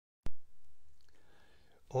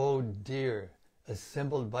Oh dear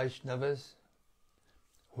assembled Vaishnavas,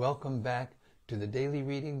 welcome back to the daily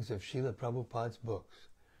readings of Srila Prabhupada's books,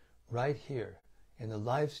 right here in the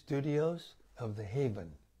live studios of The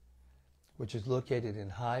Haven, which is located in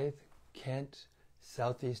Hythe, Kent,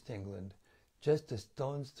 southeast England, just a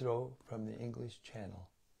stone's throw from the English Channel.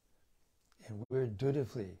 And we're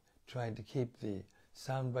dutifully trying to keep the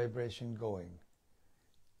sound vibration going,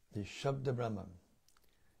 the Shabda Brahman,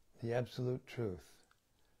 the absolute truth,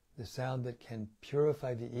 the sound that can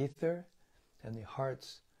purify the ether and the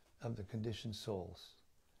hearts of the conditioned souls.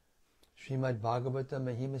 Śrīmad-Bhāgavatam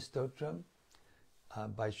Mahima Stotram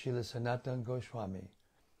by Srila Sanatana Goswami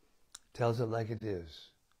tells it like it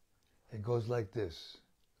is. It goes like this.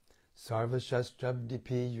 Sarva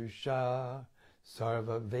Shastrabdipi Yusha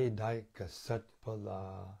Sarva Vedaika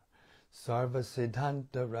Satpala Sarva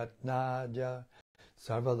Siddhanta Ratnaja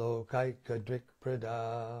Sarva Lokaika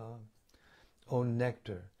Drikprada. O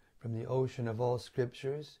nectar from the ocean of all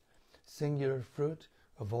scriptures, singular fruit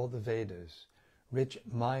of all the Vedas, rich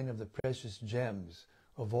mine of the precious gems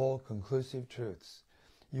of all conclusive truths,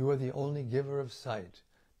 you are the only giver of sight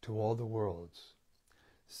to all the worlds.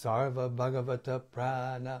 Sarva Bhāgavata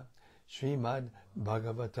Purāṇa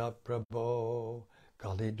Śrīmad-Bhāgavata Prabho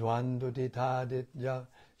Kalidwanduditaditya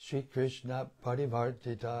Shri Krishna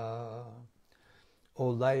Parivartita. O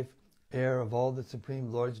life, heir of all the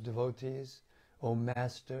Supreme Lord's devotees, O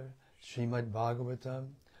Master,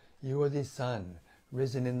 Śrīmad-Bhāgavatam, you are the sun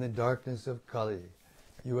risen in the darkness of Kali.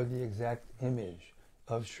 You are the exact image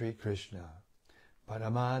of Sri Krishna.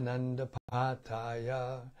 Paramananda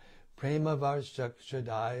Pataya Prema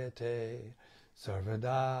Varshakshadayate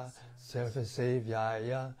Sarvada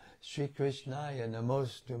Sarvasevyaya Shri Krishnaya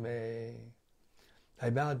Namostume. I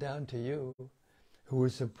bow down to you, who are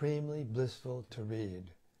supremely blissful to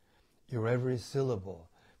read. Your every syllable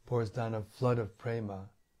pours down a flood of prema.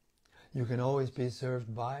 You can always be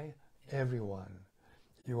served by everyone.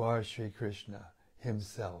 You are Sri Krishna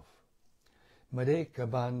himself. Madeka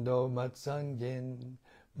Bando Matsangin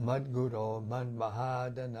Madguro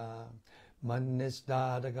Madmahadana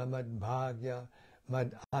Madnisdadaga Madbhagya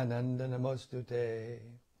Mad Ananda Namostute.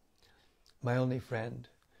 My only friend,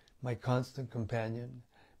 my constant companion,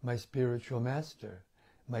 my spiritual master,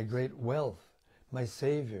 my great wealth, my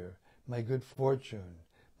savior, my good fortune,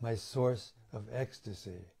 my source of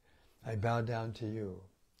ecstasy, I bow down to you.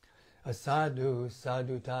 Asadu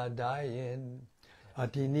saduta dayin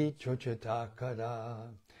atini chochata kara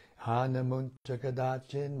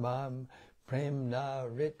hanamunchakadachin mam premna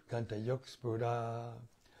rit kanta yokspura.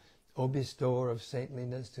 O bestower of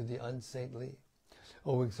saintliness to the unsaintly,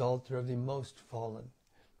 O exalter of the most fallen,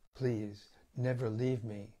 please never leave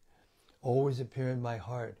me. Always appear in my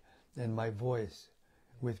heart and my voice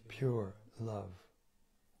with pure love.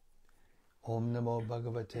 Om Namo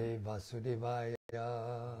Bhagavate Vasudevaya.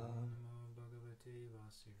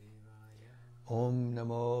 Om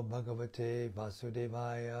Namo Bhagavate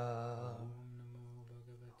Vasudevaya.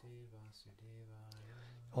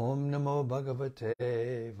 Om Namo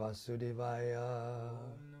Bhagavate Vasudevaya.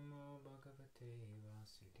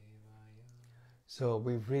 So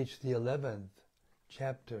we've reached the 11th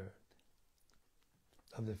chapter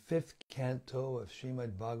of the 5th canto of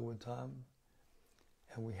Śrīmad-Bhāgavatam,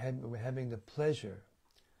 and we're having the pleasure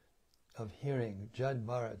of hearing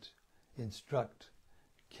Jaḍa instruct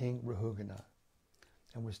King Rahūgaṇa.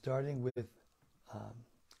 And we're starting with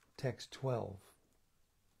text 12.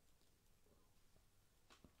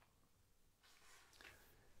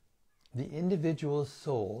 The individual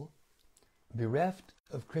soul, bereft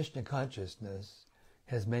of Krishna consciousness,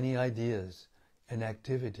 has many ideas and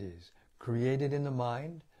activities created in the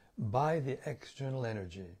mind by the external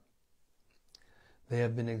energy. They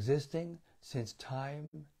have been existing since time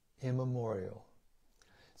immemorial.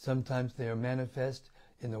 Sometimes they are manifest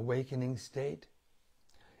in the awakening state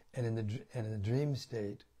and in the dream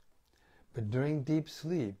state, but during deep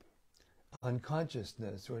sleep,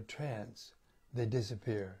 unconsciousness or trance, they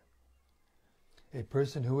disappear. A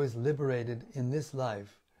person who is liberated in this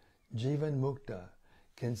life, Jivan Mukta,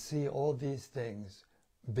 can see all these things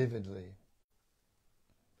vividly.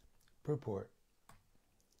 Purport.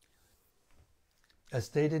 As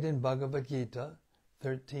stated in Bhagavad Gita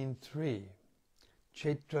 13.3,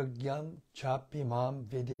 Chetragyam chapimam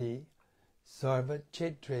vidhi sarva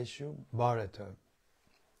chetreshu Bharata.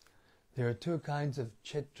 There are two kinds of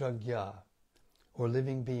chetragya, or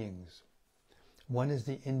living beings. One is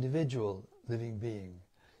the individual living being,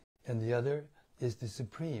 and the other is the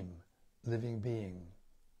supreme living being.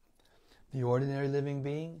 The ordinary living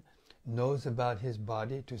being knows about his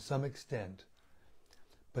body to some extent,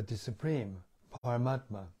 but the supreme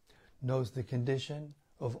Paramatma knows the condition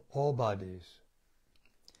of all bodies.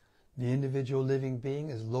 The individual living being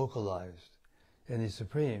is localized, and the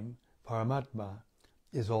Supreme, Paramatma,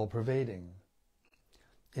 is all-pervading.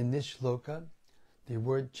 In this shloka, the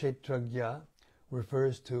word Kshetrajna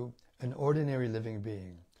refers to an ordinary living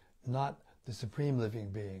being, not the Supreme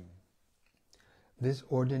living being. This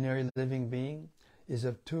ordinary living being is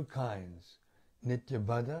of two kinds,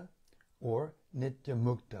 Nitya-Baddha or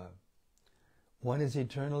Nitya-Mukta. One is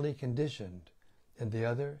eternally conditioned, and the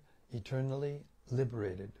other eternally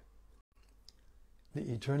liberated. The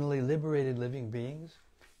eternally liberated living beings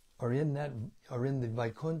are in the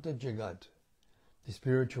Vaikuntha Jagat, the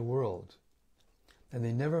spiritual world, and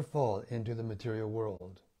they never fall into the material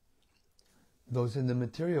world. Those in the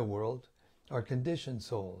material world are conditioned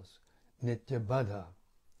souls, Nitya-Baddha.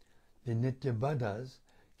 The Nitya-Baddhas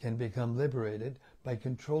can become liberated by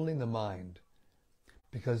controlling the mind,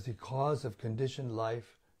 because the cause of conditioned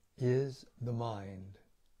life is the mind.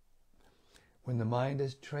 When the mind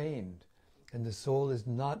is trained and the soul is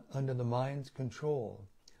not under the mind's control,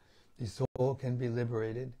 the soul can be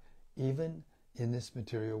liberated even in this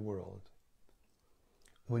material world.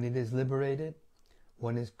 When it is liberated,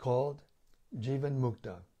 one is called Jivan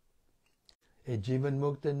Mukta. A Jivan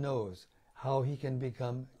Mukta knows how he can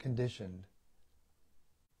become conditioned.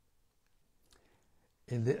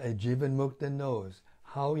 A Jivan Mukta knows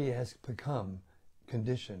how he has become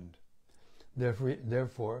conditioned.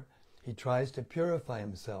 Therefore, he tries to purify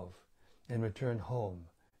himself and return home,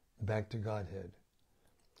 back to Godhead.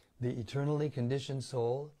 The eternally conditioned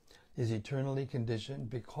soul is eternally conditioned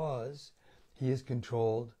because he is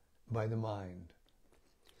controlled by the mind.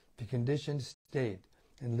 The conditioned state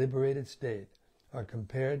and liberated state are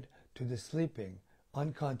compared to the sleeping,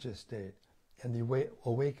 unconscious state and the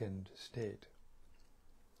awakened state.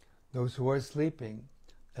 Those who are sleeping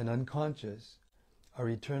and unconscious are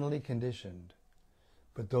eternally conditioned,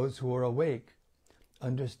 but those who are awake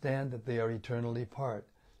understand that they are eternally part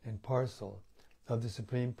and parcel of the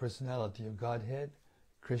Supreme Personality of Godhead,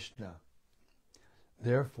 Krishna.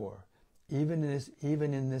 Therefore, even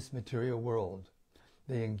in this material world,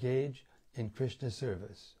 they engage in Krishna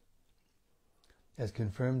service. As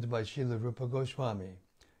confirmed by Srila Rupa Goswami,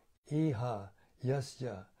 Iha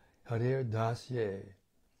Yasya Harir Dasye.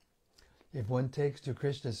 If one takes to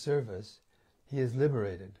Krishna's service, he is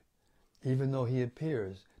liberated, even though he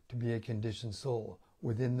appears to be a conditioned soul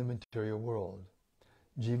within the material world.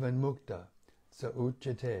 Jivan Mukta Sa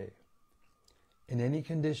Uchate. In any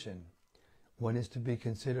condition, one is to be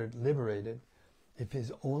considered liberated if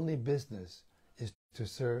his only business is to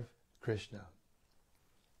serve Krishna.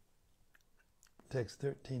 Text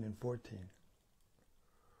 13 and 14.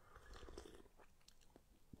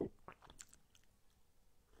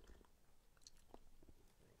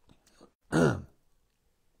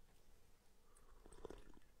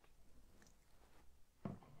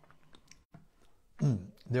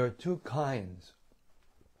 There are two kinds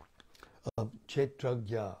of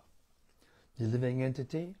Kshetrajna, the living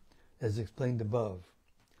entity, as explained above,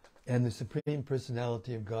 and the Supreme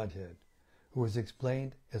Personality of Godhead, who is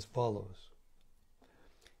explained as follows.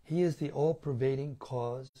 He is the all-pervading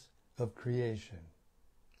cause of creation.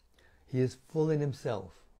 He is full in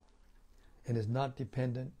himself and is not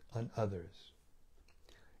dependent on others.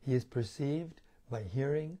 He is perceived by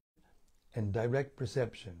hearing and direct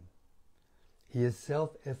perception. He is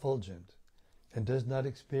self-effulgent and does not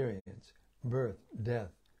experience birth,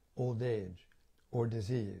 death, old age, or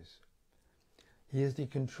disease. He is the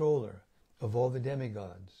controller of all the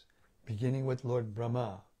demigods, beginning with Lord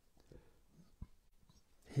Brahma.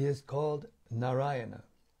 He is called Narayana,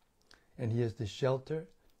 and he is the shelter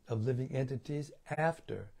of living entities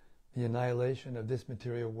after the annihilation of this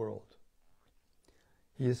material world.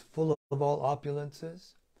 He is full of all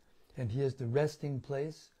opulences, and he is the resting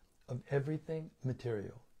place of everything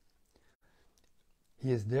material.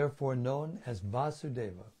 He is therefore known as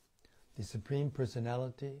Vasudeva, the Supreme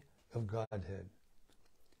Personality of Godhead.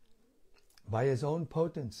 By his own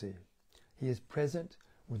potency, he is present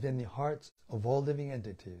within the hearts of all living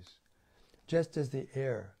entities, just as the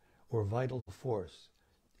air or vital force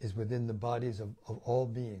is within the bodies of all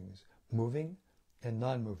beings, moving and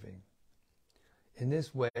non-moving. In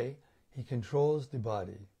this way, he controls the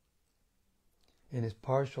body. In his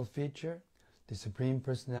partial feature, the Supreme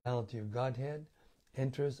Personality of Godhead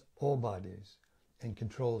enters all bodies and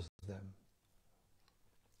controls them.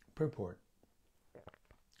 Purport.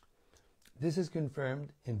 This is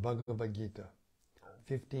confirmed in Bhagavad Gita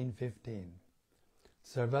 15:15.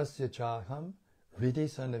 Sarvasya chaham riti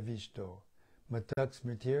sanavishto matak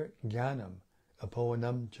smritir jnanam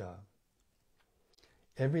apovanam cha.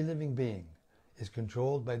 Every living being is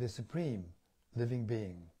controlled by the Supreme, living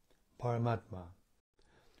being, Paramatma,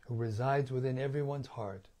 who resides within everyone's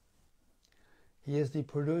heart. He is the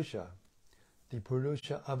Purusha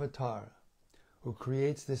avatar, who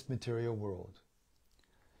creates this material world.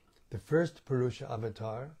 The first Purusha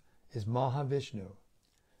avatar is Mahavishnu,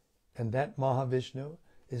 and that Mahavishnu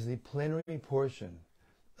is the plenary portion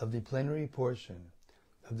of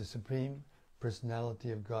the Supreme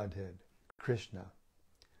Personality of Godhead, Krishna.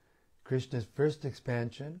 Krishna's first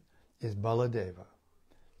expansion is Baladeva,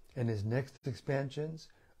 and his next expansions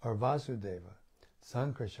are Vasudeva,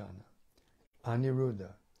 Sankarsana,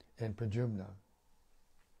 Aniruddha, and Pradyumna.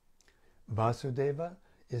 Vasudeva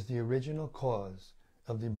is the original cause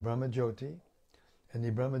of the Brahmajyoti, and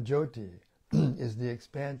the Brahmajyoti is the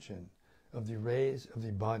expansion of the rays of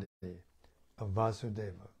the body of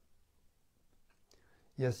Vasudeva.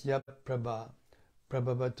 Yasya Prabha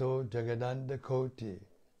Prabhavato Jagadanda Koti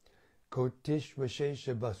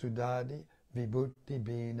Kotishvashesha Vasudadi Vibhuti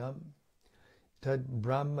Bhinam Tad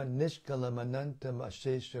Brahma Nishkalamanantam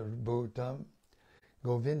Ashesha Bhutam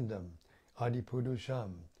Govindam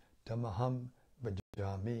Adipurusham Tamaham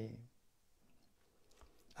Bhajami.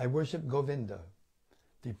 I worship Govinda,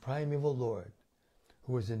 the primeval Lord,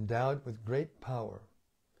 who is endowed with great power.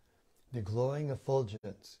 The glowing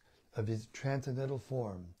effulgence of his transcendental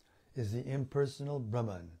form is the impersonal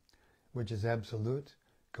Brahman, which is absolute,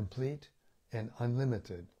 complete, and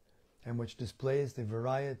unlimited, and which displays the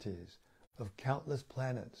varieties of countless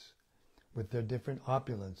planets with their different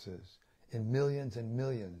opulences in millions and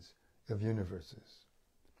millions of universes.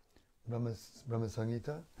 Brahma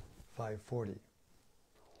Samhita 540.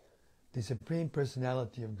 The Supreme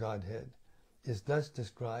Personality of Godhead is thus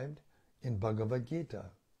described in Bhagavad Gita.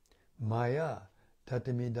 Maya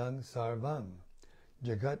tatamidang sarvam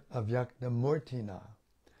jagat avyakta murtina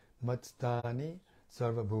matstani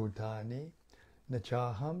sarvabhutani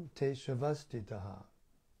nachaham te shavastitaha.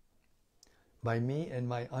 By me and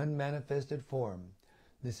my unmanifested form,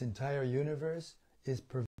 this entire universe is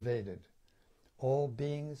pervaded. All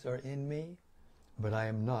beings are in me, but I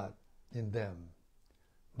am not in them.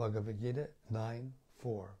 Bhagavad Gita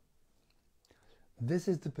 9:4. This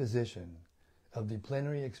is the position of the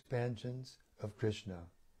plenary expansions of Krishna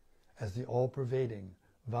as the all-pervading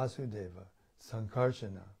Vasudeva,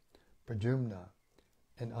 Sankarsana, Pradyumna,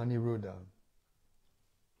 and Aniruddha.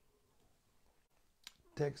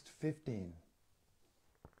 Text 15.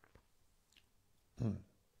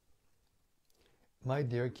 My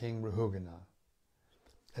dear King Rahūgaṇa,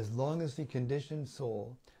 as long as the conditioned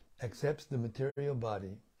soul accepts the material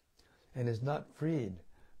body and is not freed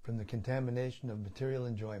from the contamination of material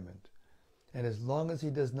enjoyment, and as long as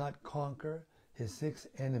he does not conquer his 6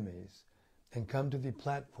 enemies and come to the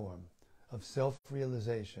platform of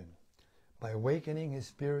self-realization, by awakening his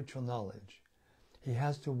spiritual knowledge, he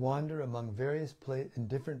has to wander among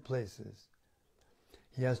different places.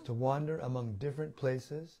 He has to wander among different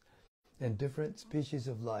places and different species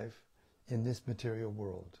of life in this material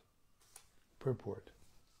world. Purport.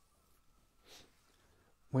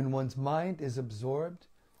 When one's mind is absorbed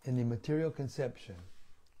in the material conception,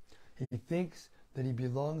 he thinks that he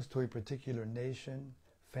belongs to a particular nation,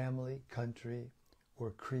 family, country,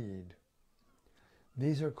 or creed.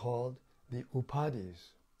 These are called the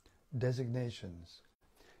upadhis, designations,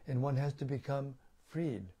 and one has to become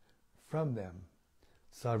freed from them.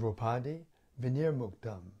 Sarvopadhi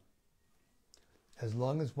vinirmuktam. As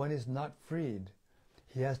long as one is not freed,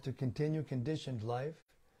 he has to continue conditioned life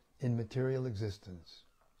in material existence.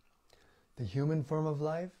 The human form of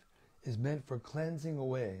life is meant for cleansing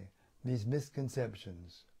away these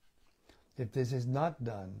misconceptions. If this is not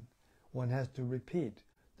done, one has to repeat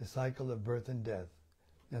the cycle of birth and death,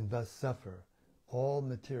 and thus suffer all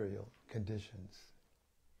material conditions.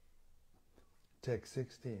 Text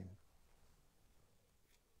 16.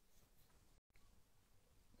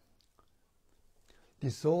 The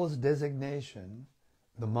soul's designation,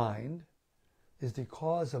 the mind, is the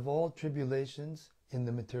cause of all tribulations in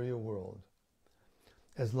the material world.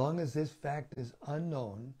 As long as this fact is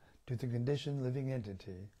unknown to the conditioned living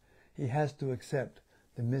entity, he has to accept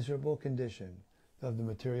the miserable condition of the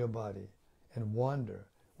material body and wander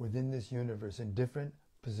within this universe in different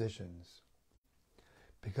positions.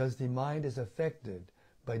 Because the mind is affected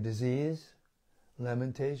by disease,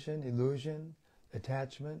 lamentation, illusion,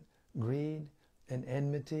 attachment, greed, and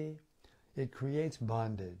enmity, it creates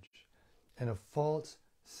bondage and a false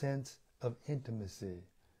sense of intimacy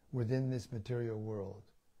within this material world.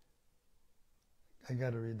 I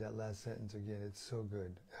got to read that last sentence again. It's so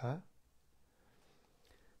good.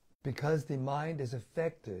 Because the mind is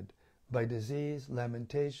affected by disease,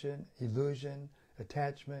 lamentation, illusion,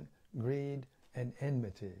 attachment, greed, and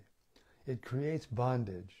enmity, it creates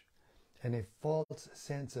bondage and a false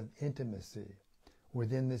sense of intimacy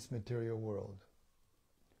within this material world.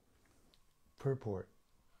 Purport.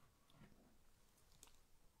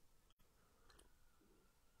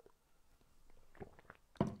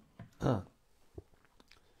 The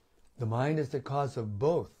mind is the cause of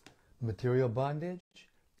both material bondage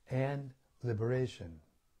and liberation.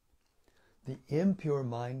 The impure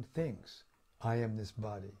mind thinks, I am this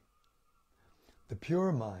body. The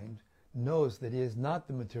pure mind knows that he is not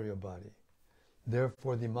the material body.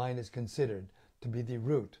 Therefore, the mind is considered to be the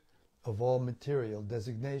root of all material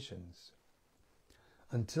designations.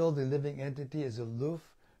 Until the living entity is aloof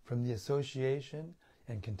from the association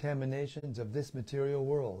and contaminations of this material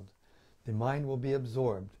world, the mind will be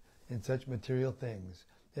absorbed in such material things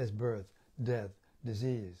as birth, death,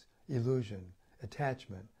 disease, illusion,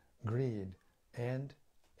 attachment, greed, and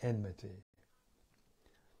enmity.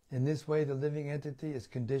 In this way, the living entity is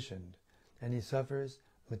conditioned, and he suffers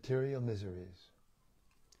material miseries.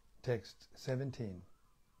 Text 17.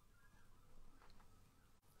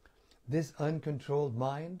 This uncontrolled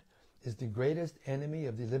mind is the greatest enemy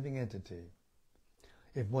of the living entity.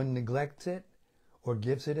 If one neglects it or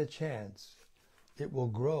gives it a chance, it will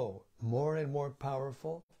grow more and more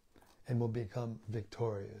powerful and will become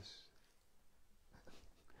victorious.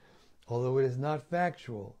 Although it is not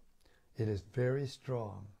factual, it is very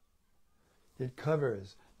strong. It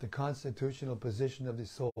covers the constitutional position of the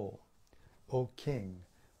soul. O King,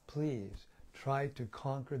 please try to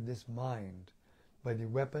conquer this mind by the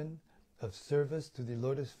weapon of service to the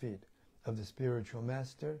lotus feet of the spiritual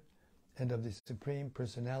master and of the Supreme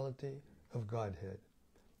Personality of Godhead.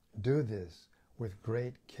 Do this with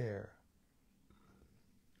great care.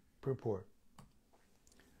 Purport.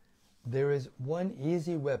 There is one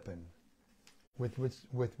easy weapon with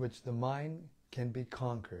which the mind can be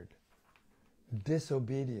conquered.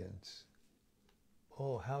 Disobedience.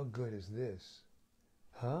 Oh, how good is this?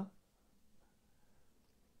 Huh?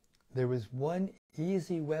 There is one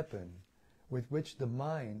easy weapon with which the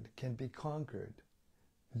mind can be conquered.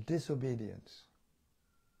 Disobedience.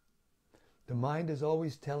 The mind is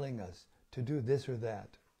always telling us to do this or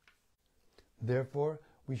that. Therefore,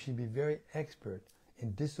 we should be very expert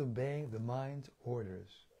in disobeying the mind's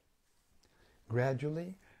orders.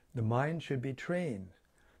 Gradually, the mind should be trained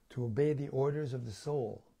to obey the orders of the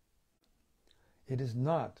soul. It is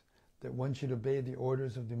not that one should obey the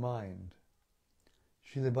orders of the mind.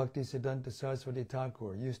 Srila Bhaktisiddhanta Saraswati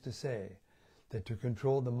Thakur used to say that to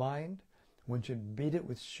control the mind, one should beat it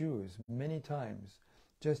with shoes many times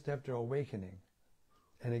just after awakening,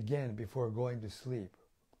 and again before going to sleep.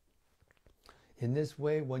 In this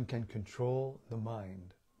way, one can control the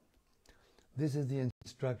mind. This is the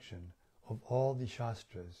instruction of all the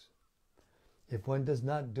Shastras. If one does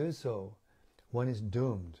not do so, one is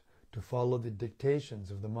doomed to follow the dictations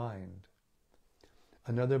of the mind.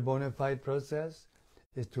 Another bona fide process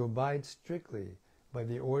is to abide strictly by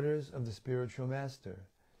the orders of the spiritual master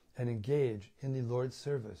and engage in the Lord's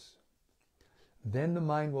service. Then the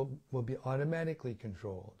mind will be automatically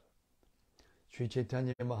controlled. Sri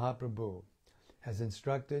Chaitanya Mahaprabhu has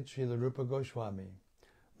instructed Srila Rupa Goswami,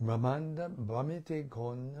 Brahmanda Bhamiti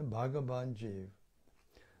Kon Bhagavan Jeev,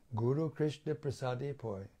 Guru Krishna Prasadi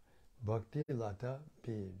Poi, Bhakti Lata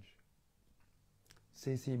Bij.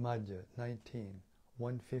 C.C. Madhya 19,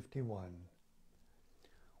 151.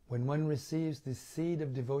 When one receives the seed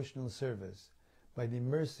of devotional service by the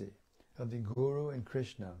mercy of the Guru and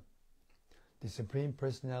Krishna, the Supreme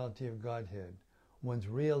Personality of Godhead, one's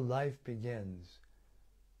real life begins.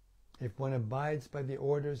 If one abides by the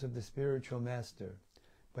orders of the spiritual master,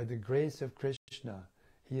 by the grace of Krishna,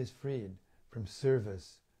 he is freed from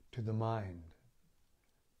service to the mind.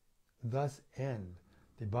 Thus end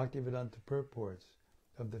the Bhaktivedanta purports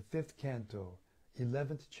of the 5th canto,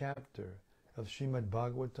 11th chapter of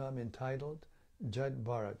Śrīmad-Bhāgavatam, entitled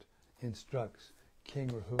Jaḍa Instructs King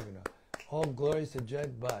Rahūgaṇa. All glories to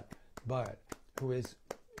Jaḍa, who is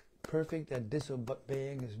perfect at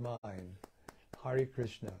disobeying his mind. Hare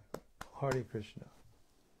Krishna, Hare Krishna.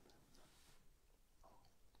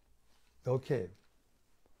 Okay,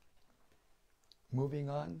 moving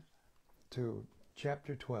on to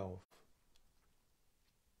chapter 12.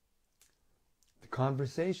 The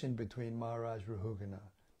conversation between Maharaj Rahūgaṇa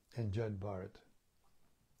and Jaḍa.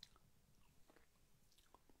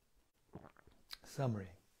 Summary.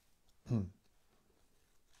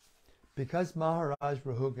 Because Maharaj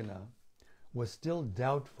Rahūgaṇa was still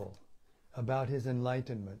doubtful about his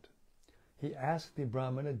enlightenment, he asked the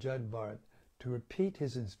Brahmana Jaḍa to repeat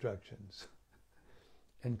his instructions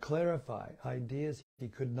and clarify ideas he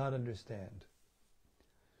could not understand.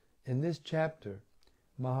 In this chapter,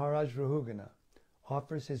 Maharaj Rahūgaṇa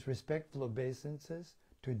offers his respectful obeisances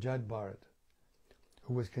to Jaḍa,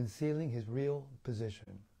 who was concealing his real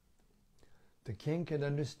position. The king could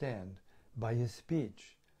understand by his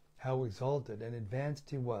speech how exalted and advanced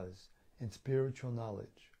he was in spiritual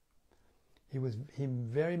knowledge. He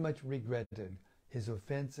very much regretted his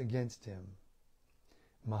offense against him.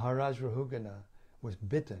 Maharaj Rahūgaṇa was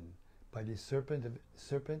bitten by the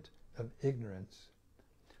serpent of ignorance,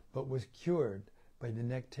 but was cured by the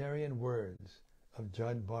nectarian words of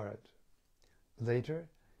Jaḍa. Later,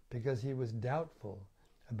 because he was doubtful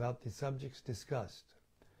about the subjects discussed,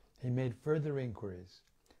 he made further inquiries,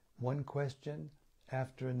 one question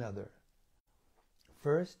after another.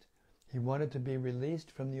 First, he wanted to be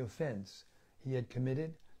released from the offense he had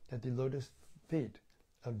committed at the lotus feet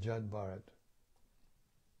of Jaḍa.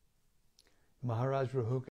 Maharaj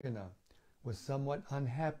Rahūgaṇa was somewhat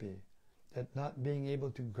unhappy at not being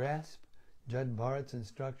able to grasp Jaḍa's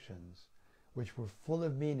instructions, which were full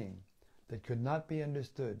of meaning that could not be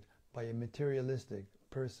understood by a materialistic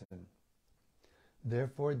person.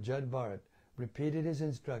 Therefore, Jaḍa repeated his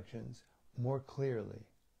instructions more clearly.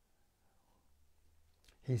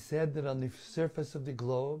 He said that on the surface of the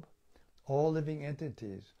globe, all living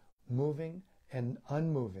entities, moving and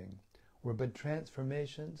unmoving, were but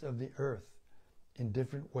transformations of the earth in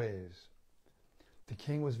different ways. The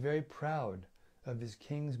king was very proud of his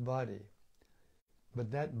king's body,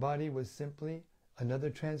 but that body was simply another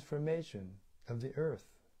transformation of the earth.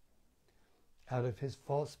 Out of his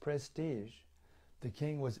false prestige, the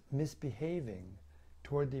king was misbehaving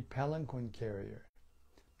toward the palanquin carrier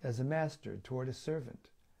as a master toward a servant,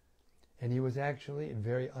 and he was actually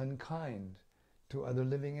very unkind to other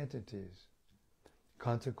living entities.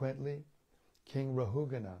 Consequently, King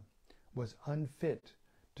Rahūgaṇa was unfit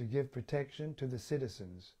to give protection to the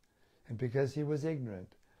citizens, and because he was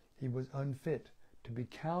ignorant, he was unfit to be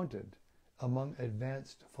counted among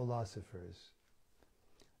advanced philosophers.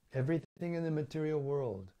 Everything in the material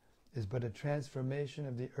world is but a transformation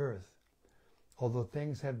of the earth, although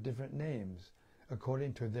things have different names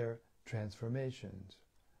according to their transformations.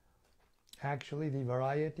 Actually, the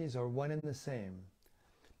varieties are one and the same,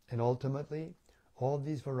 and ultimately, all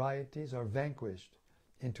these varieties are vanquished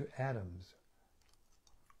into atoms.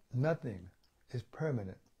 Nothing is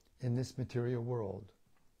permanent in this material world.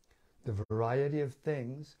 The variety of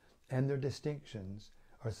things and their distinctions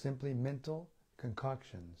are simply mental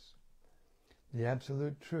concoctions. The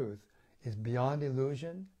absolute truth is beyond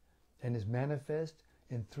illusion and is manifest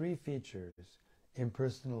in three features: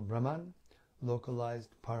 impersonal Brahman,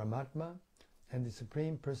 localized Paramatma, and the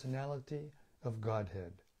Supreme Personality of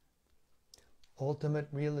Godhead. Ultimate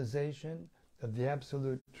realization of the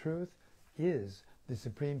absolute truth is the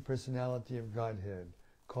Supreme Personality of Godhead,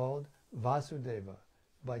 called Vasudeva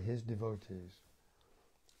by his devotees.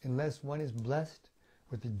 Unless one is blessed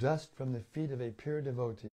with the dust from the feet of a pure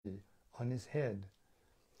devotee on his head,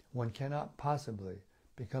 one cannot possibly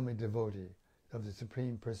become a devotee of the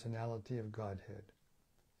Supreme Personality of Godhead.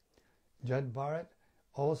 Jaḍa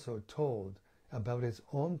also told about his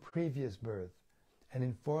own previous birth and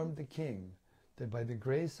informed the king that by the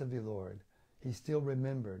grace of the Lord he still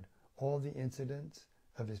remembered all the incidents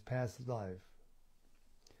of his past life.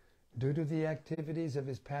 Due to the activities of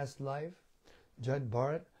his past life,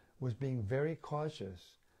 Jaḍa was being very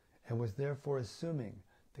cautious and was therefore assuming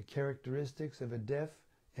the characteristics of a deaf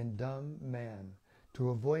and dumb man to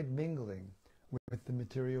avoid mingling with the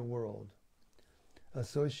material world.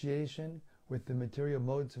 Association with the material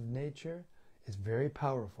modes of nature is very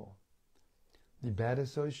powerful. The bad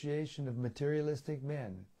association of materialistic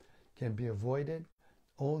men can be avoided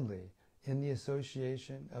only in the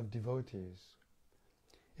association of devotees.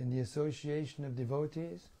 In the association of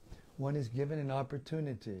devotees, one is given an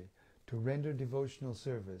opportunity to render devotional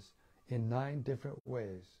service in 9 different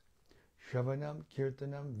ways: Shravanam,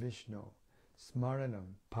 Kirtanam, Vishnu, Smaranam,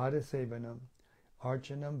 Padasevanam,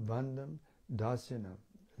 Archanam, Vandam,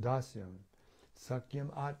 Dasyam,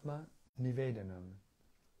 Sakyam Atma, Nivedanam.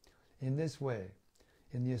 In this way,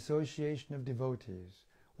 in the association of devotees,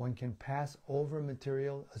 one can pass over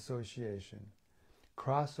material association,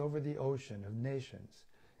 cross over the ocean of nations,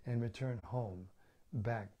 and return home,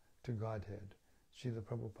 back to Godhead. Srila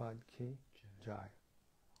Prabhupada Ki Jai.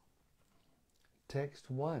 Text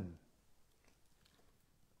 1.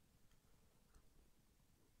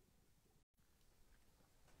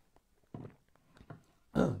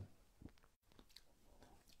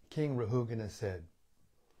 King Rahūgaṇa said,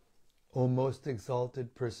 O most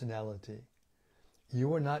exalted personality,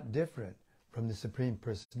 you are not different from the Supreme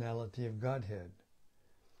Personality of Godhead.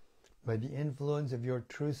 By the influence of your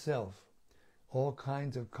true self, all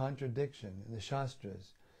kinds of contradiction in the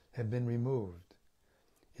Shastras have been removed.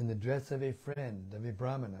 In the dress of a friend, of a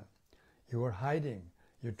Brahmana, you are hiding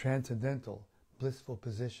your transcendental, blissful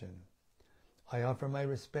position. I offer my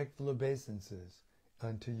respectful obeisances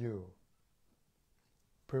unto you.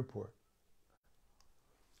 Purport.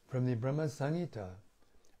 From the Brahma Samhita,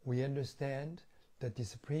 we understand that the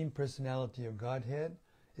Supreme Personality of Godhead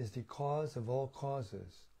is the cause of all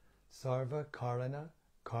causes, Sarva Karana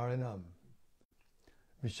Karanam.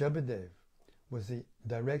 Rishabhadev was the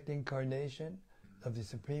direct incarnation of the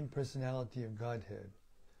Supreme Personality of Godhead,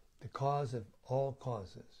 the cause of all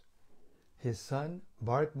causes. His son,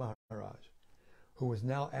 Bharat Maharaj, who was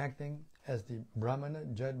now acting as the Brahmana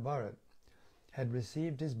Jaḍa, had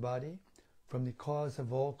received his body from the cause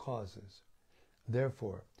of all causes.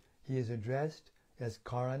 Therefore, he is addressed as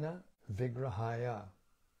Karana Vigrahaya.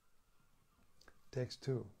 Text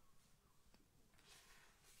 2.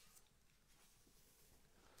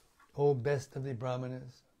 O best of the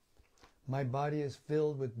Brahmanas, my body is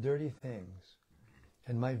filled with dirty things,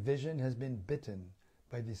 and my vision has been bitten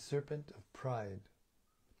by the serpent of pride.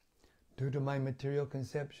 Due to my material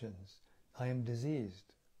conceptions, I am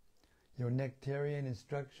diseased. Your nectarian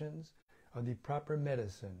instructions are the proper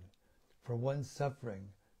medicine for one suffering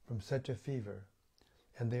from such a fever,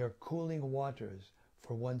 and they are cooling waters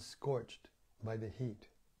for one scorched by the heat.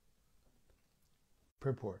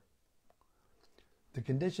 Purport. The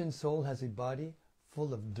conditioned soul has a body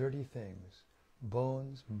full of dirty things,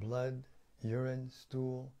 bones, blood, urine,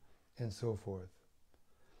 stool, and so forth.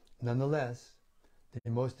 Nonetheless, the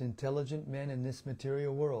most intelligent men in this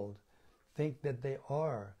material world think that they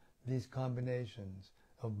are these combinations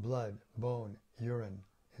of blood, bone, urine,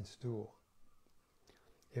 and stool.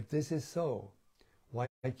 If this is so, why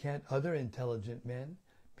can't other intelligent men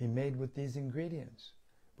be made with these ingredients,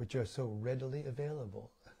 which are so readily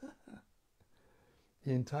available?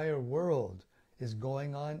 The entire world is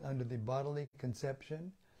going on under the bodily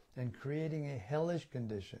conception and creating a hellish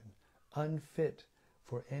condition, unfit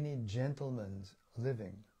for any gentleman's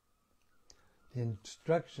living. The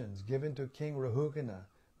instructions given to King Rahūgaṇa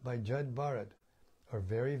by Jaḍa are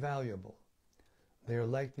very valuable. They are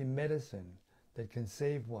like the medicine that can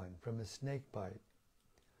save one from a snake bite.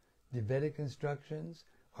 The Vedic instructions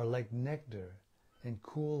are like nectar and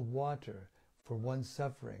cool water for one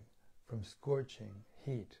suffering from scorching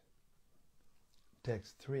heat.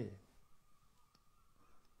 Text 3.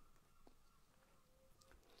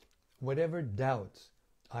 Whatever doubts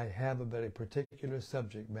I have about a particular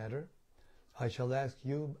subject matter, I shall ask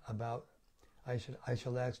you about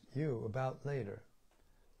later.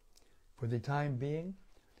 For the time being,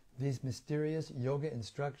 these mysterious yoga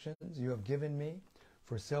instructions you have given me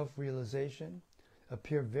for self-realization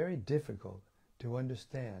appear very difficult to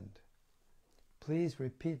understand. Please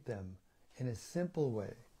repeat them in a simple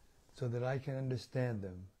way so that I can understand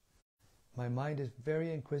them. My mind is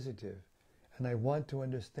very inquisitive, and I want to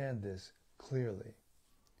understand this clearly.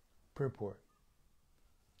 Purport.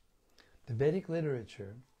 The Vedic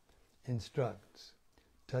literature instructs,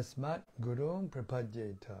 Tasmat Gurung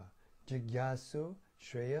Prapadyeta Jigyasu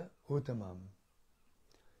Shreya Uttamam.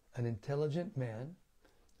 An intelligent man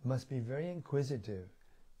must be very inquisitive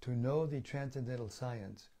to know the transcendental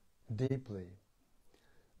science deeply.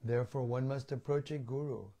 Therefore, one must approach a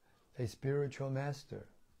guru, a spiritual master.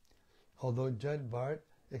 Although Jaḍa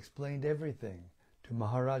explained everything to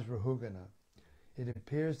Maharaj Rahūgaṇa, it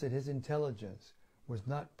appears that his intelligence was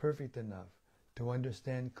not perfect enough to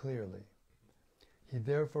understand clearly. He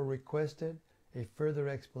therefore requested a further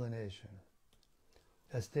explanation.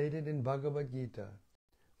 As stated in Bhagavad Gita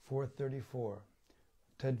 4.34,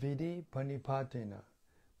 Tadvidi panipatina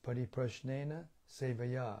pariprashnena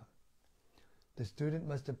sevaya. The student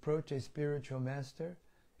must approach a spiritual master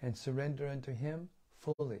and surrender unto him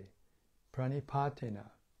fully, pranipatina.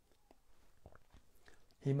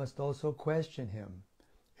 He must also question him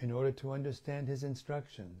in order to understand his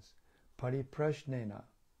instructions, pariprashnena.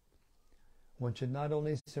 One should not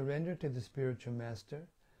only surrender to the spiritual master,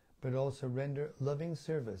 but also render loving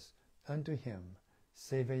service unto him,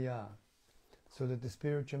 sevaya, so that the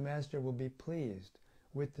spiritual master will be pleased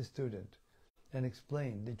with the student and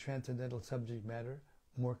explain the transcendental subject matter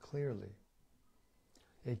more clearly.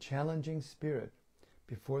 A challenging spirit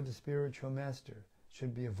before the spiritual master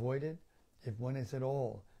should be avoided if one is at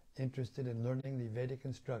all interested in learning the Vedic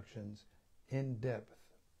instructions in depth.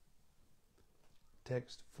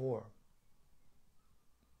 Text 4.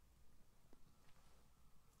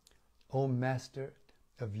 O Master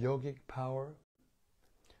of yogic power,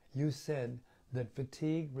 you said that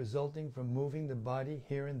fatigue resulting from moving the body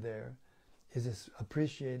here and there is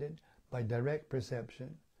appreciated by direct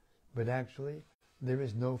perception, but actually there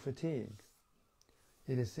is no fatigue.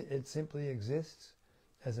 It simply exists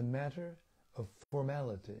as a matter of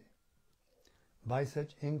formality. By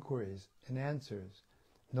such inquiries and answers,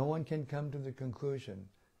 no one can come to the conclusion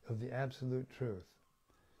of the absolute truth.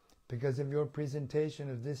 Because of your presentation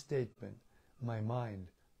of this statement, my mind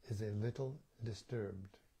is a little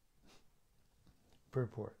disturbed.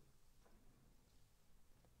 Purport.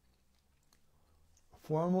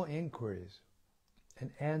 Formal inquiries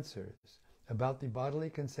and answers about the bodily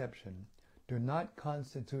conception do not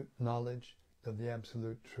constitute knowledge of the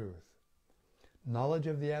absolute truth. Knowledge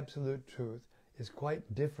of the absolute truth is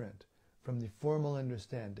quite different from the formal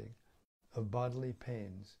understanding of bodily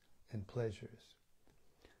pains and pleasures.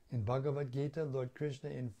 In Bhagavad Gita, Lord Krishna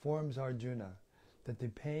informs Arjuna that the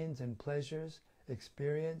pains and pleasures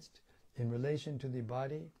experienced in relation to the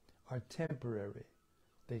body are temporary.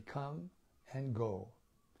 They come and go.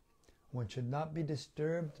 One should not be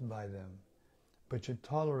disturbed by them, but should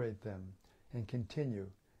tolerate them and continue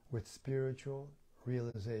with spiritual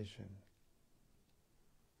realization.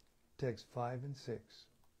 Text 5 and 6.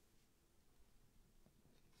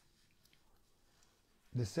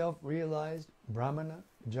 The self-realized Brahmana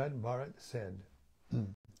Jaḍa said,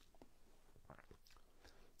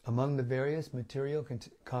 among the various material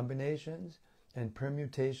combinations and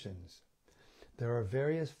permutations, there are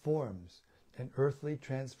various forms and earthly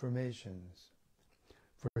transformations.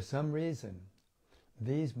 For some reason,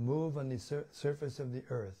 these move on the surface of the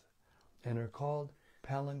earth and are called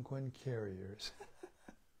palanquin carriers.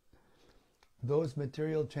 Those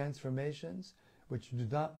material transformations which do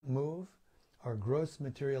not move are gross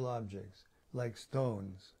material objects, like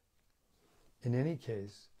stones. In any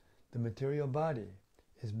case, the material body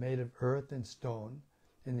is made of earth and stone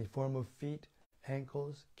in the form of feet,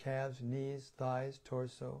 ankles, calves, knees, thighs,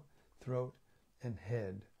 torso, throat, and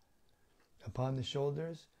head. Upon the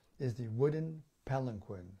shoulders is the wooden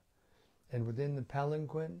palanquin, and within the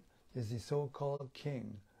palanquin is the so-called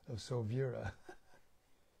king of Sovira.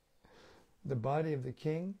 The body of the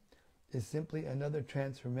king is simply another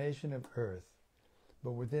transformation of earth,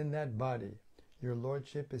 but within that body your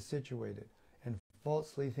lordship is situated, and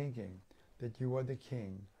falsely thinking that you are the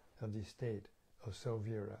king of the state of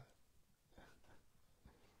Sovira.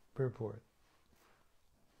 Purport.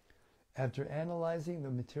 After analyzing the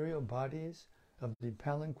material bodies of the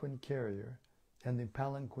palanquin carrier and the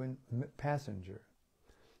palanquin passenger,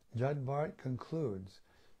 Jaḍa concludes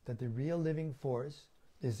that the real living force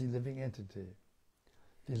is the living entity.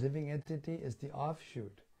 The living entity is the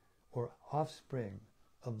offshoot or offspring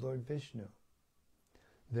of Lord Vishnu.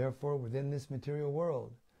 Therefore, within this material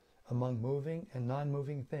world, among moving and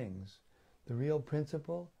non-moving things, the real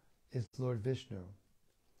principle is Lord Vishnu.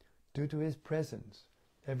 Due to his presence,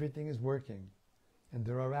 everything is working, and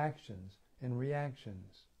there are actions and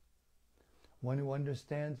reactions. One who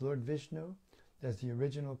understands Lord Vishnu as the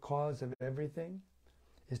original cause of everything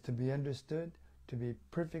is to be understood to be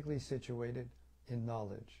perfectly situated in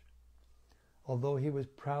knowledge. Although he was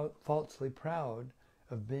falsely proud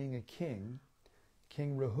of being a king,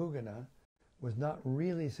 King Rahūgaṇa was not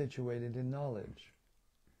really situated in knowledge.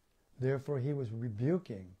 Therefore he was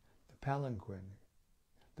rebuking the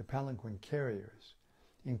palanquin carriers,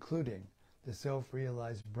 including the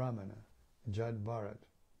self-realized Brahmana, Jaḍa.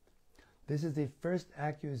 This is the first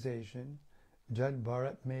accusation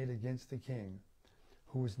Jaḍa made against the king,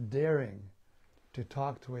 who was daring to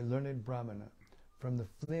talk to a learned Brahmana from the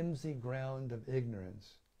flimsy ground of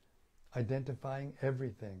ignorance, identifying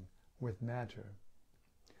everything with matter.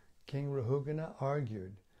 King Rahūgaṇa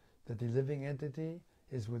argued that the living entity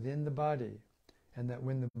is within the body, and that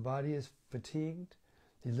when the body is fatigued,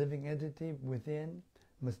 the living entity within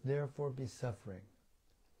must therefore be suffering.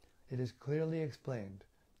 It is clearly explained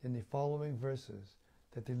in the following verses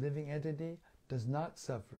that the living entity does not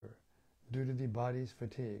suffer due to the body's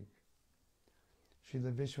fatigue.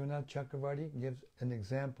 Srila Vishwanath Chakravarti gives an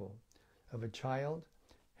example of a child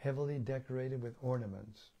heavily decorated with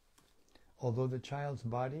ornaments. Although the child's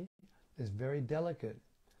body is very delicate,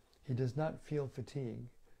 he does not feel fatigue,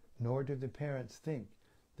 nor do the parents think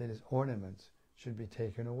that his ornaments should be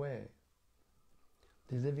taken away.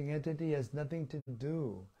 The living entity has nothing to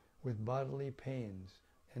do with bodily pains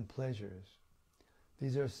and pleasures.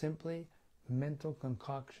 These are simply mental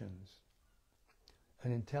concoctions.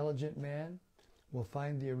 An intelligent man will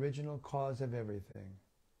find the original cause of everything.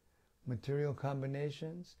 Material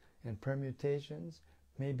combinations and permutations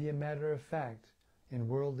may be a matter of fact in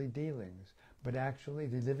worldly dealings, but actually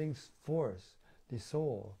the living force, the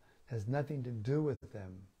soul, has nothing to do with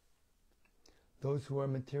them. Those who are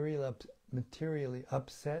materially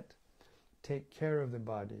upset take care of the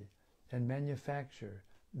body and manufacture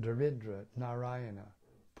Daridra Narayana,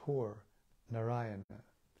 poor Narayana.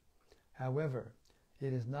 However,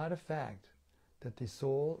 it is not a fact that the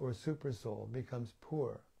soul or supersoul becomes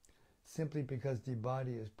poor simply because the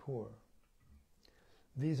body is poor.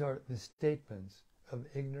 These are the statements of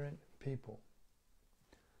ignorant people.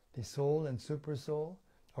 The soul and supersoul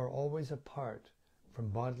are always apart from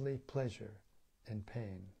bodily pleasure and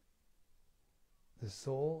pain. The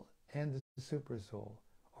soul and the supersoul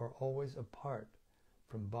are always apart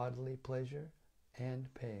from bodily pleasure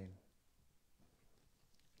and pain.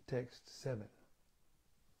 Text 7.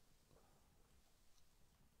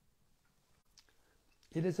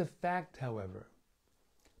 It is a fact, however,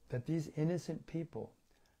 that these innocent people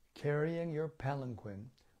carrying your palanquin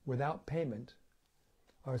without payment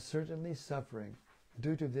are certainly suffering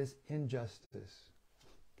due to this injustice.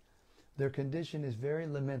 Their condition is very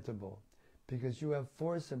lamentable because you have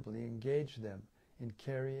forcibly engaged them in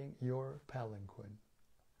carrying your palanquin.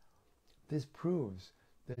 This proves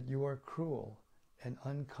that you are cruel and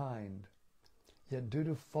unkind, yet due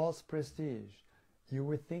to false prestige, you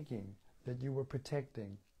were thinking that you were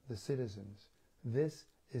protecting the citizens. This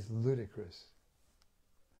is ludicrous.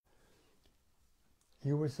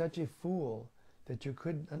 You were such a fool that you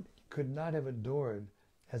could not have adored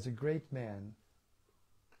as a great man.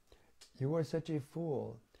 You are such a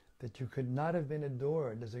fool that you could not have been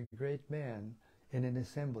adored as a great man in an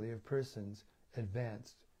assembly of persons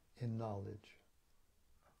advanced in knowledge.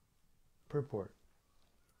 Purport.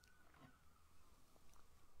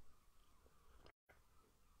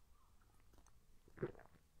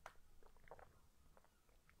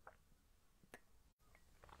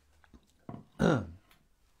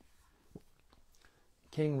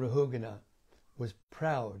 King Rahūgaṇa was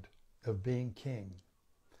proud of being king,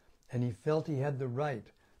 and he felt he had the right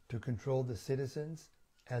to control the citizens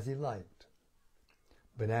as he liked.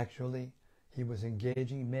 But actually, he was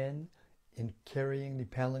engaging men in carrying the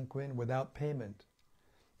palanquin without payment,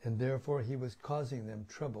 and therefore he was causing them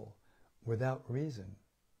trouble without reason.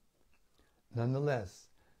 Nonetheless,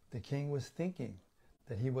 the king was thinking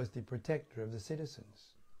that he was the protector of the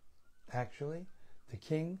citizens. Actually, the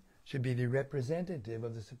king should be the representative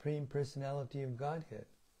of the Supreme Personality of Godhead.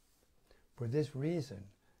 For this reason,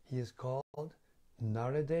 he is called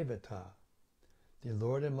Naradevata, the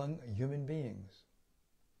Lord among human beings.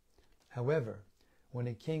 However, when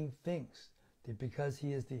a king thinks that because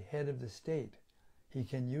he is the head of the state, he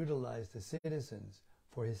can utilize the citizens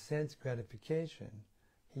for his sense gratification,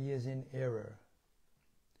 he is in error.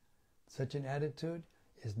 Such an attitude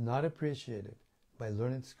is not appreciated by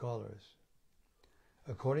learned scholars.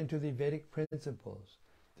 According to the Vedic principles,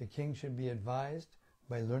 the king should be advised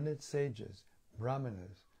by learned sages,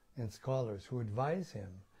 brahmanas, and scholars who advise him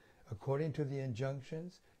according to the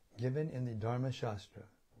injunctions given in the Dharma Shastra.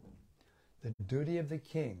 The duty of the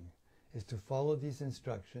king is to follow these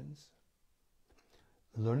instructions.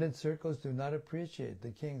 Learned circles do not appreciate the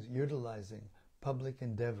king's utilizing public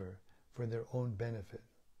endeavor for their own benefit.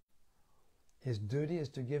 His duty is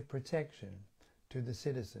to give protection to the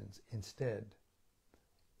citizens instead.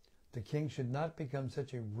 The king should not become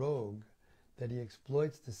such a rogue that he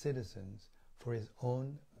exploits the citizens for his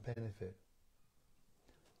own benefit.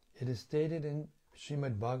 It is stated in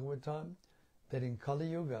Śrīmad-Bhāgavatam that in Kali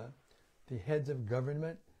Yuga, the heads of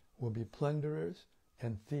government will be plunderers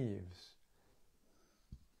and thieves.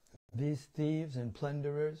 These thieves and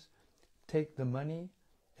plunderers take the money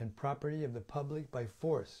and property of the public by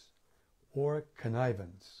force or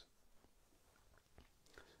connivance.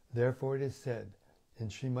 Therefore it is said in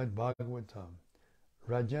Śrīmad-Bhāgavatam,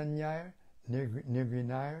 Rajanyaya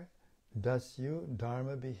Nirgrinaya Dasyu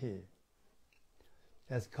Dharma Bihi.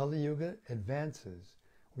 As Kali Yuga advances,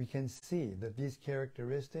 we can see that these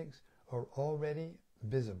characteristics are already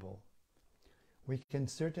visible. We can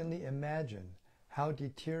certainly imagine how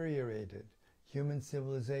deteriorated human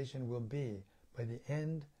civilization will be by the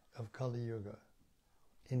end of Kali Yuga.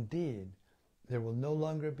 Indeed, there will no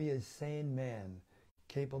longer be a sane man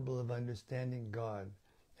capable of understanding God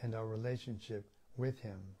and our relationship with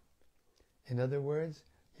Him. In other words,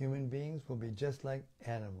 human beings will be just like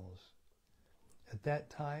animals. At that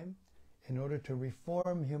time, in order to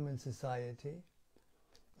reform human society,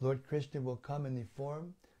 Lord Krishna will come in the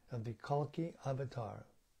form of the Kalki avatar.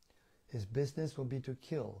 His business will be to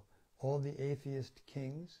kill all the atheist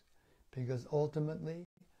kings, because ultimately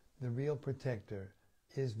the real protector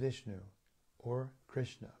is Vishnu, or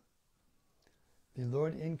Krishna. The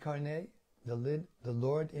Lord incarnates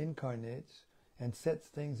and sets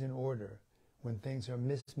things in order when things are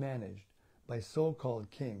mismanaged by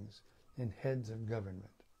so-called kings and heads of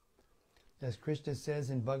government. As Krishna says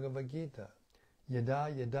in Bhagavad Gita,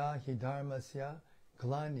 Yada yada hi dharmasya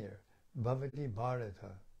Glanir Bhavati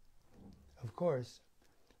Bharata. Of course,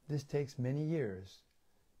 this takes many years,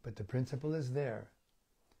 but the principle is there.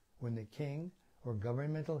 When the king or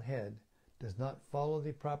governmental head does not follow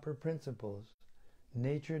the proper principles,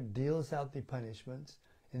 nature deals out the punishments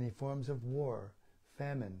in the forms of war,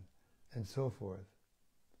 famine, and so forth.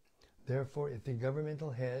 Therefore, if the governmental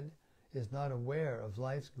head is not aware of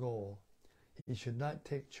life's goal, he should not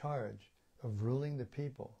take charge of ruling the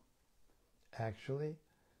people. Actually,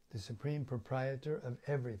 the supreme proprietor of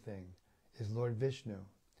everything is Lord Vishnu.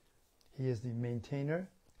 He is the maintainer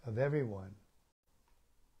of everyone.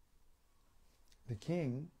 The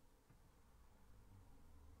king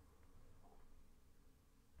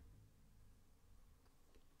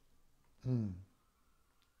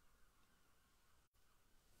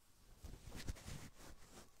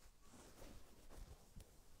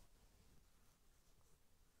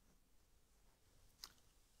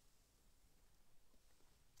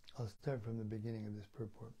I'll start from the beginning of this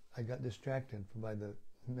purport. I got distracted by the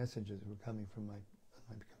messages that were coming from my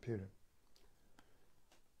computer.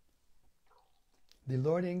 The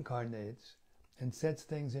Lord incarnates and sets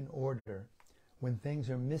things in order when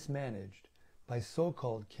things are mismanaged by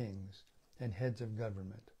so-called kings and heads of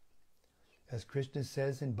government. As Krishna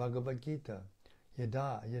says in Bhagavad Gita,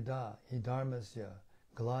 Yaḍa yaḍa hi dharmasya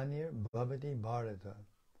glanir bhavati Bharata.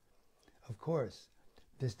 Of course,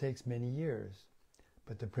 this takes many years,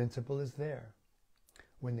 but the principle is there.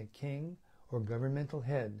 When the king or governmental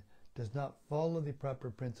head does not follow the proper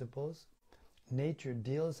principles, nature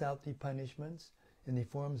deals out the punishments in the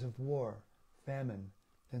forms of war, famine,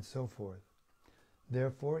 and so forth.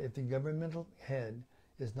 Therefore, if the governmental head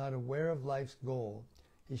is not aware of life's goal,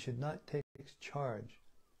 he should not take charge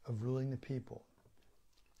of ruling the people.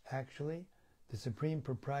 Actually, the supreme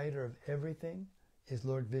proprietor of everything is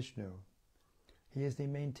Lord Vishnu. He is the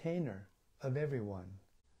maintainer of everyone.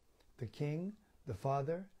 The king, the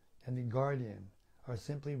father, and the guardian are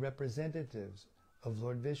simply representatives of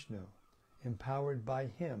Lord Vishnu, empowered by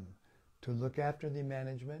him to look after the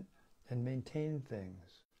management and maintain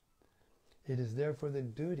things. It is therefore the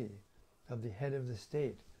duty of the head of the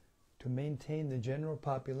state to maintain the general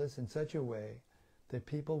populace in such a way that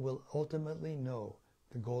people will ultimately know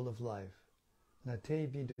the goal of life.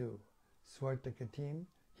 Nate vidu swartakatim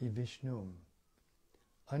hi Vishnum.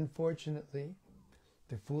 Unfortunately,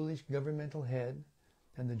 the foolish governmental head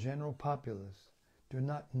and the general populace do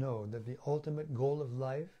not know that the ultimate goal of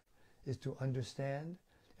life is to understand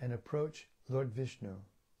and approach Lord Vishnu.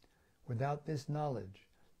 Without this knowledge,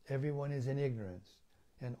 everyone is in ignorance,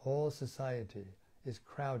 and all society is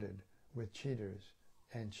crowded with cheaters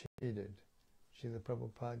and cheated. Srila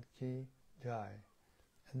Prabhupada ki jai.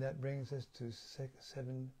 And that brings us to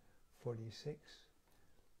 7:46.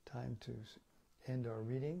 Time to end our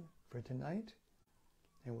reading for tonight,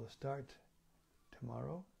 and we'll start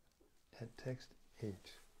tomorrow at text 8.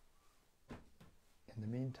 In the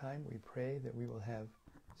meantime, we pray that we will have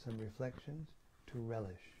some reflections to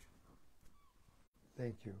relish.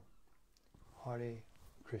 Thank you. Hare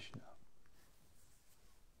Krishna.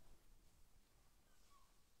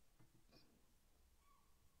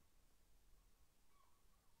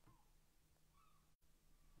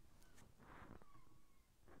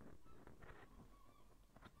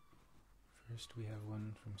 First we have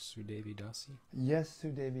one from Sudevi Dasi. Yes,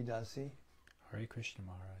 Sudevi Dasi. Hare Krishna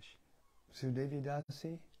Maharaj. Sudevi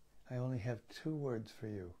Dasi, I only have 2 words for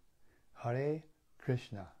you. Hare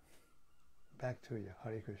Krishna. Back to you.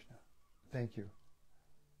 Hare Krishna. Thank you.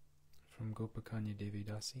 From Gopakanya Devi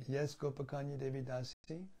Dasi. Yes, Gopakanya Devi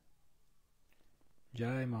Dasi.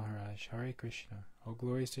 Jai Maharaj, Hare Krishna. All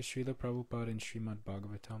glories to Srila Prabhupada and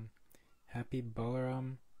Śrīmad-Bhāgavatam. Happy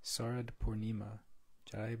Balaram Sarad Purnima.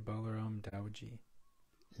 Jai Balaram Dauji.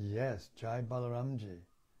 Yes, Jai Balaramji.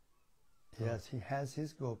 Yes, he has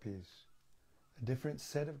his gopis, a different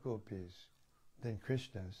set of gopis than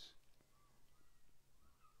Krishna's.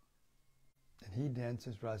 And he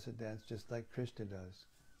dances rasa dance just like Krishna does,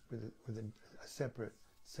 with a separate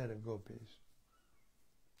set of gopis.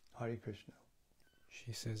 Hare Krishna.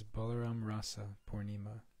 She says Balaram Rasa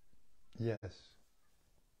Purnima. Yes.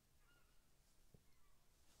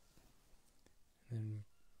 Then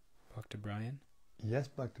Bhakta Brian. Yes,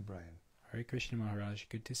 Bhakta Brian. Hare Krishna Maharaj,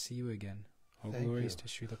 good to see you again. All Thank glories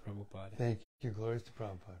you. to Srila Prabhupada. Thank you. Glories to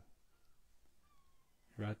Prabhupada.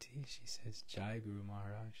 Rati, she says Jai Guru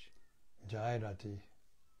Maharaj. Jai Rati.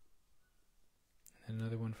 And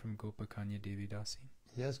another one from Gopakanya Devi Dasi.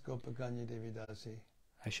 Yes, Gopakanya Devi Dasi.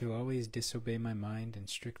 I shall always disobey my mind and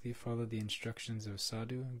strictly follow the instructions of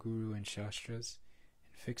Sadhu, Guru, and Shastras,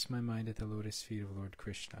 and fix my mind at the lotus feet of Lord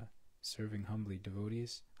Krishna, serving humbly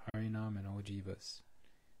devotees, Harinam, and all jivas.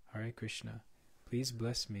 Hare Krishna. Please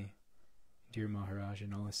bless me, dear Maharaj,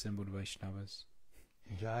 and all assembled Vaishnavas.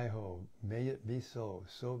 Jai Ho. May it be so.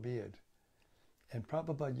 So be it. And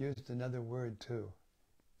Prabhupada used another word too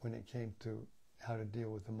when it came to how to deal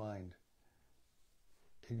with the mind.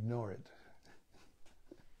 Ignore it.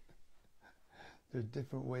 There's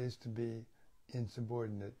different ways to be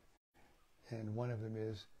insubordinate, and one of them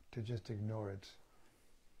is to just ignore it.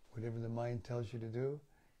 Whatever the mind tells you to do,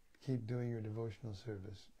 keep doing your devotional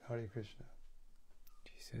service. Hare Krishna.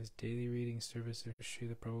 She says, daily reading service of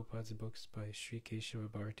Srila Prabhupada's books by Sri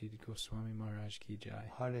Keshava Bharati Goswami Maharaj Ki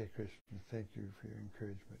Jai. Hare Krishna. Thank you for your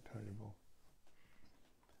encouragement. Hare Bol.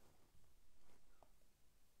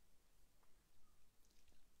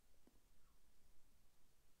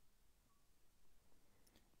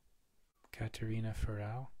 Katerina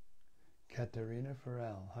Farao. Katerina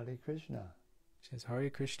Farrell. Hare Krishna. She says, Hare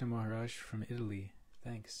Krishna Maharaj from Italy.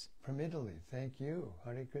 Thanks. From Italy. Thank you.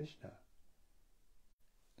 Hare Krishna.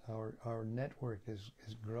 Our network is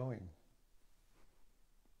growing.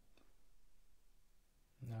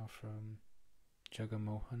 Now from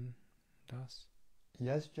Jagamohan Das.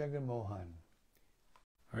 Yes, Jagamohan.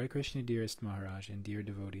 Hare Krishna, dearest Maharaj and dear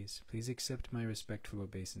devotees, please accept my respectful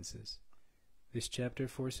obeisances. This chapter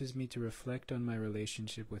forces me to reflect on my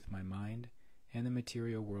relationship with my mind and the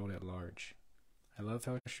material world at large. I love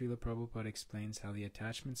how Srila Prabhupada explains how the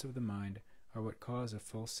attachments of the mind are what cause a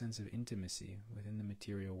false sense of intimacy within the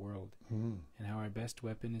material world, and how our best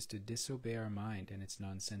weapon is to disobey our mind and its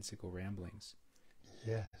nonsensical ramblings.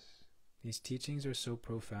 Yes. These teachings are so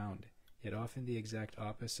profound, yet often the exact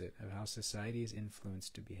opposite of how society is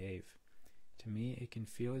influenced to behave. To me, it can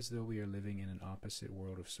feel as though we are living in an opposite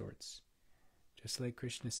world of sorts. Just like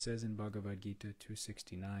Krishna says in Bhagavad Gita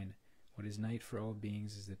 269, what is night for all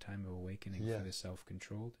beings is the time of awakening for the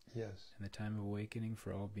self-controlled, yes, and the time of awakening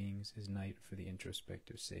for all beings is night for the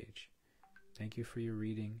introspective sage. Thank you for your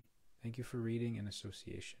reading. Thank you for reading and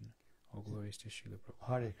association. All glories to Srila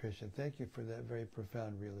Prabhupada. Hare Krishna. Thank you for that very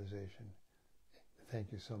profound realization.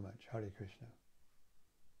 Thank you so much. Hare Krishna.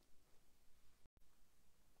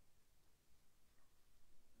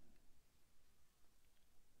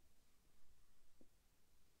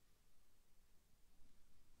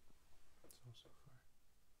 So far.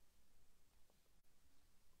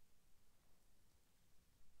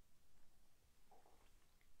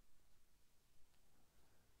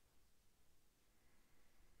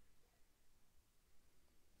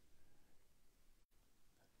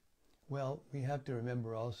 Well, we have to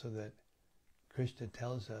remember also that Krishna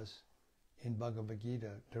tells us in Bhagavad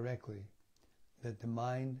Gita directly that the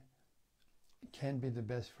mind can be the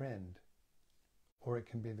best friend or it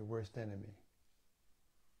can be the worst enemy.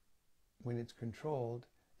 When it's controlled,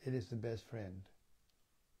 it is the best friend.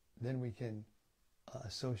 Then we can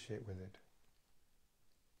associate with it.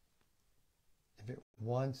 If it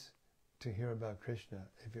wants to hear about Krishna,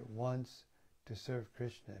 if it wants to serve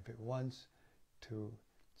Krishna, if it wants to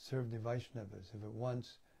serve the Vaishnavas, if it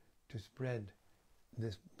wants to spread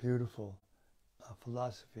this beautiful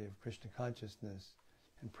philosophy of Krishna consciousness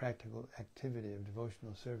and practical activity of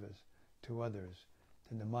devotional service to others,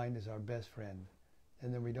 then the mind is our best friend,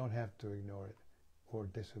 and then we don't have to ignore it or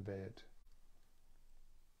disobey it.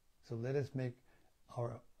 So let us make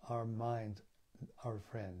our minds our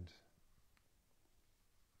friends.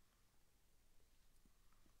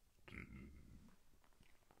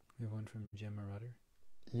 We have one from Gemma Rudder.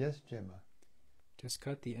 Yes, Gemma. Just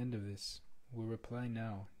cut the end of this. We'll reply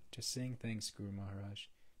now. Just saying thanks, Guru Maharaj.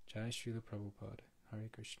 Jai Srila Prabhupada. Hare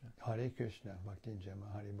Krishna. Hare Krishna. Bhakti Gemma.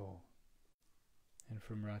 Hare Bol. And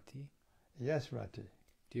from Rati. Yes, Rati.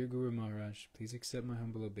 Dear Guru Maharaj, please accept my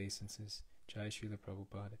humble obeisances. Jai Srila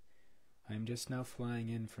Prabhupada. I am just now flying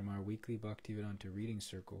in from our weekly Bhaktivedanta reading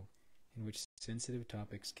circle, in which sensitive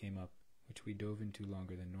topics came up, which we dove into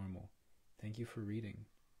longer than normal. Thank you for reading.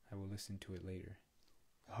 I will listen to it later.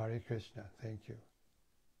 Hare Krishna. Thank you.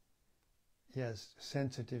 Yes,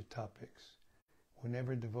 sensitive topics.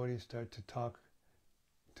 Whenever devotees start to talk,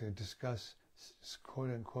 to discuss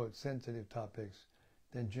quote-unquote sensitive topics,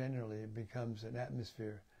 then generally it becomes an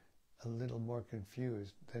atmosphere a little more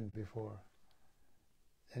confused than before.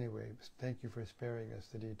 Anyway, thank you for sparing us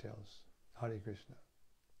the details. Hare Krishna.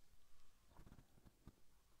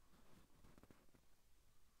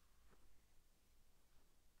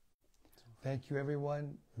 Thank you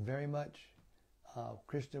everyone very much.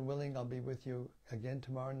 Krishna willing, I'll be with you again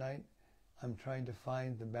tomorrow night. I'm trying to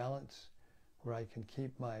find the balance where I can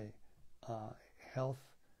keep my health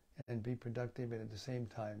and be productive, and at the same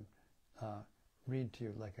time read to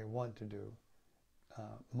you like I want to do,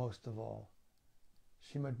 most of all.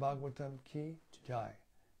 Śrīmad-Bhāgavatam ki Jai.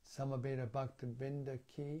 Samaveta Bhakta Binda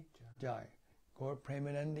Ki Jai. Gaur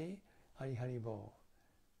Premanandi Hari Hari Bol.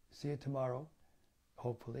 See you tomorrow,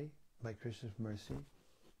 hopefully, by Krishna's mercy,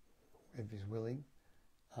 if he's willing.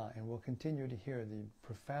 And we'll continue to hear the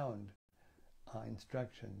profound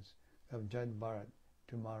instructions of Jaḍa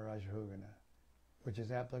to Maharaj Rahūgaṇa, which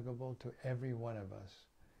is applicable to every one of us.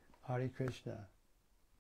 Hare Krishna.